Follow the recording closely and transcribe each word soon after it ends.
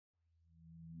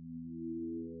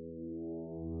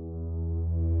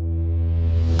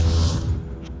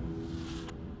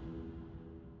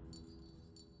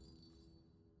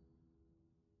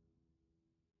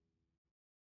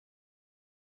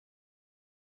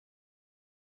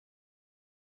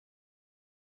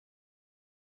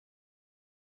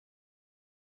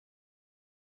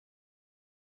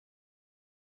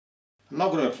I'm now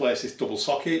going to replace this double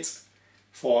socket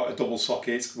for a double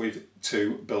socket with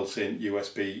two built-in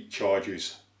USB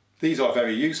chargers. These are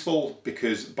very useful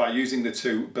because by using the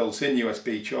two built-in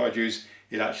USB chargers,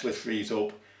 it actually frees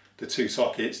up the two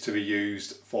sockets to be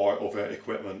used for other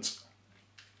equipment.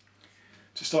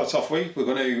 To start off with, we're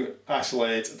going to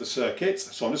isolate the circuit,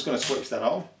 so I'm just going to switch that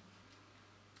on.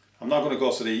 I'm now going to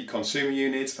go to the consumer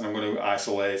unit and I'm going to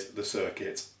isolate the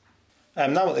circuit.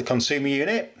 I'm now at the consumer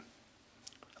unit.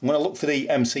 I'm going to look for the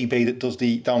MCB that does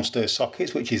the downstairs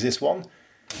sockets, which is this one.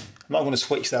 I'm now going to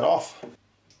switch that off.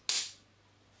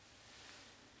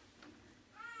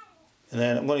 And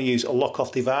then I'm going to use a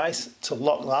lock-off device to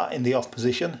lock that in the off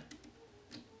position.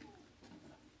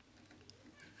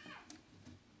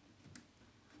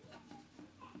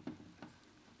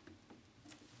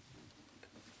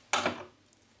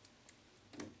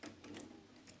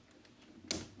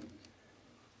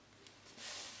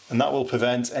 And that will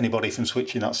prevent anybody from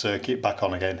switching that circuit back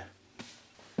on again.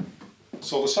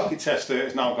 So the socket tester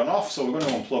has now gone off, so we're going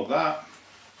to unplug that.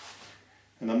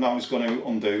 And I'm now just going to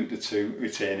undo the two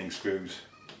retaining screws.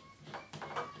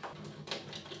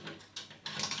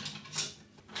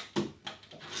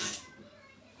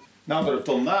 Now that I've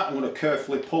done that, I'm going to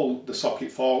carefully pull the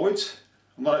socket forwards.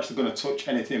 I'm not actually going to touch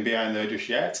anything behind there just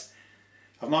yet.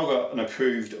 I've now got an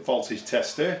approved voltage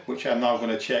tester, which I'm now going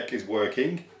to check is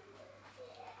working.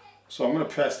 So I'm going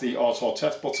to press the auto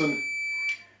test button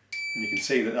and you can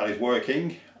see that that is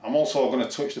working. I'm also going to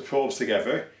touch the probes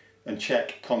together and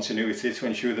check continuity to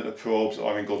ensure that the probes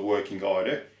are in good working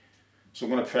order. So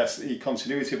I'm going to press the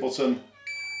continuity button,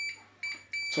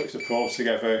 touch the probes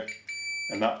together,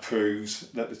 and that proves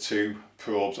that the two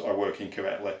probes are working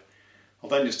correctly. I'll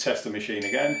then just test the machine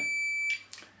again,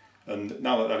 and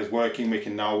now that that is working, we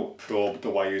can now probe the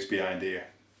wires behind here.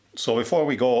 So before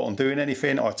we go on doing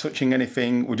anything or touching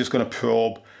anything, we're just going to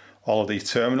probe all of these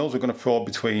terminals. We're going to probe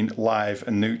between live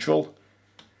and neutral,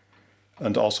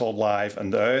 and also live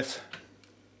and earth,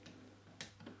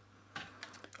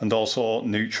 and also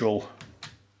neutral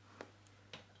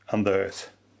and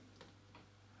earth.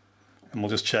 And we'll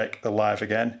just check the live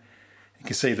again. You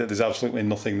can see that there's absolutely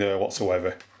nothing there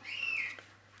whatsoever.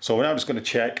 So we're now just going to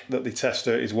check that the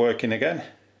tester is working again.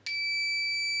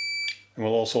 And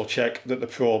we'll also check that the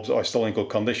probes are still in good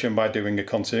condition by doing a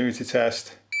continuity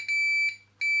test.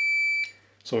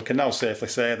 So we can now safely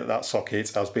say that that socket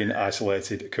has been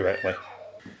isolated correctly.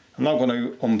 I'm now going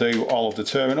to undo all of the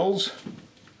terminals.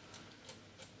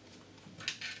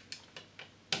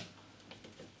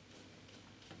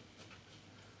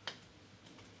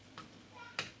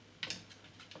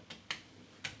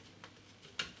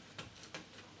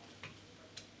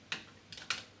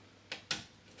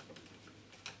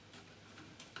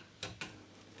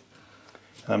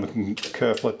 And we can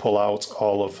carefully pull out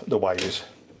all of the wires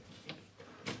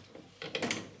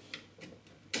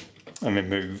and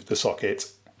remove the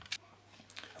socket.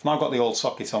 I've now got the old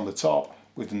socket on the top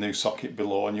with the new socket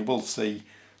below, and you will see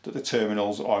that the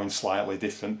terminals are in slightly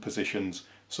different positions,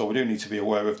 so we do need to be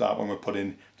aware of that when we're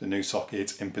putting the new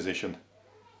socket in position.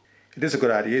 It is a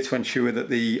good idea to ensure that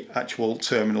the actual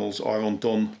terminals are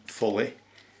undone fully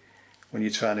when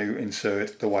you're trying to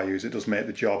insert the wires. It does make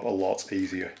the job a lot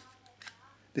easier.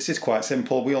 This is quite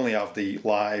simple. We only have the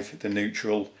live, the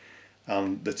neutral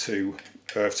and the two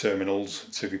earth terminals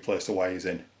to replace the wires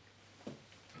in.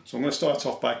 So I'm going to start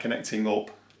off by connecting up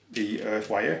the earth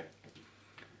wire.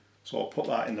 So I'll put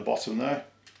that in the bottom there.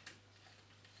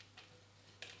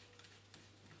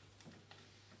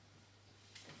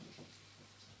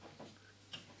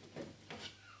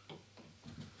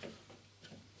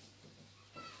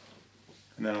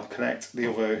 And then I'll connect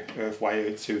the other earth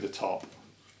wire to the top.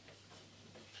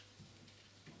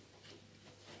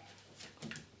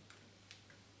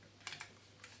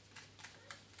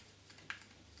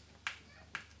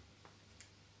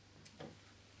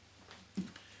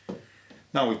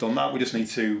 Now we've done that, we just need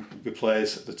to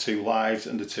replace the two lives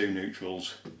and the two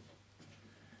neutrals.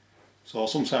 So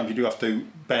sometimes you do have to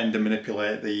bend and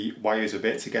manipulate the wires a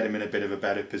bit to get them in a bit of a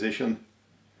better position.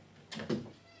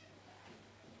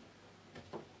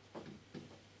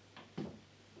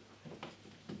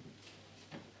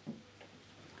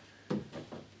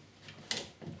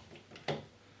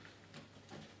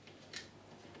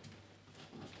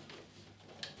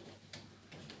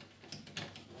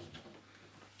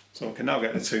 So we can now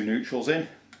get the two neutrals in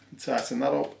and tighten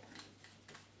that up.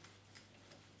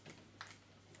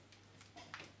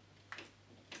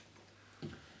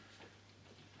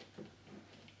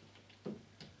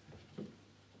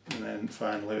 And then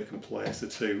finally we can place the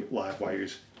two live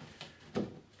wires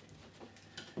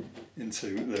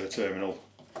into the terminal.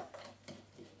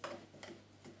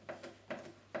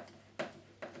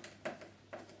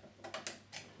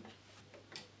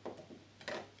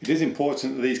 it is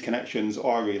important that these connections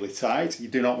are really tight. You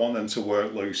do not want them to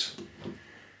work loose.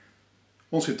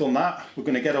 Once we've done that, we're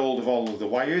going to get hold of all of the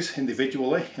wires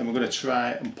individually and we're going to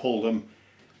try and pull them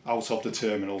out of the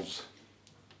terminals.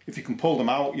 If you can pull them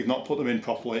out, you've not put them in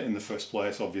properly in the first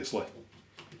place, obviously.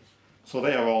 So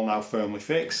they are all now firmly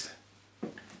fixed.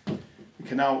 We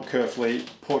can now carefully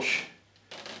push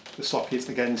the socket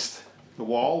against the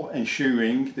wall,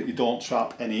 ensuring that you don't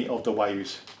trap any of the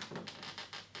wires.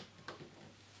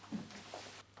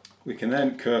 We can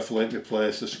then carefully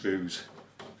replace the screws.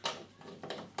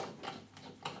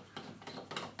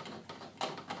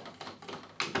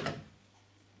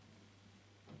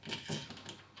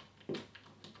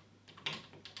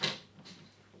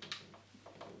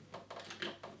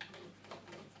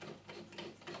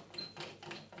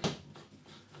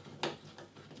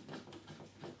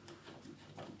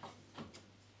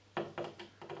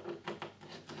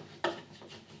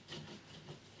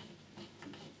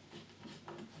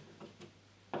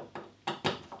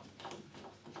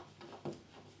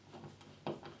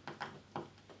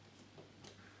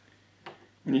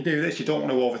 When you do this, you don't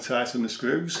want to over tighten the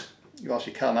screws, or else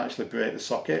you can actually break the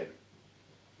socket.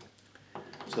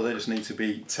 So they just need to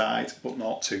be tight, but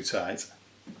not too tight.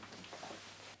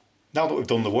 Now that we've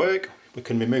done the work, we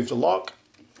can remove the lock.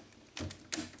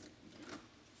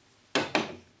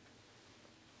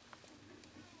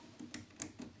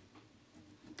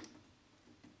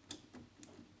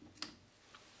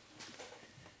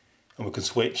 And we can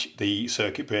switch the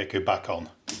circuit breaker back on.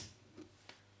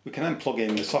 We can then plug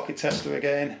in the socket tester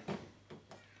again,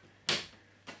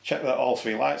 check that all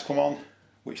three lights come on,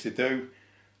 which they do.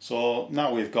 So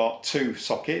now we've got two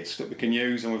sockets that we can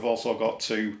use, and we've also got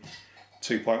two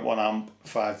 2.1 amp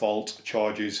 5 volt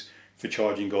chargers for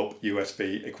charging up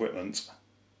USB equipment.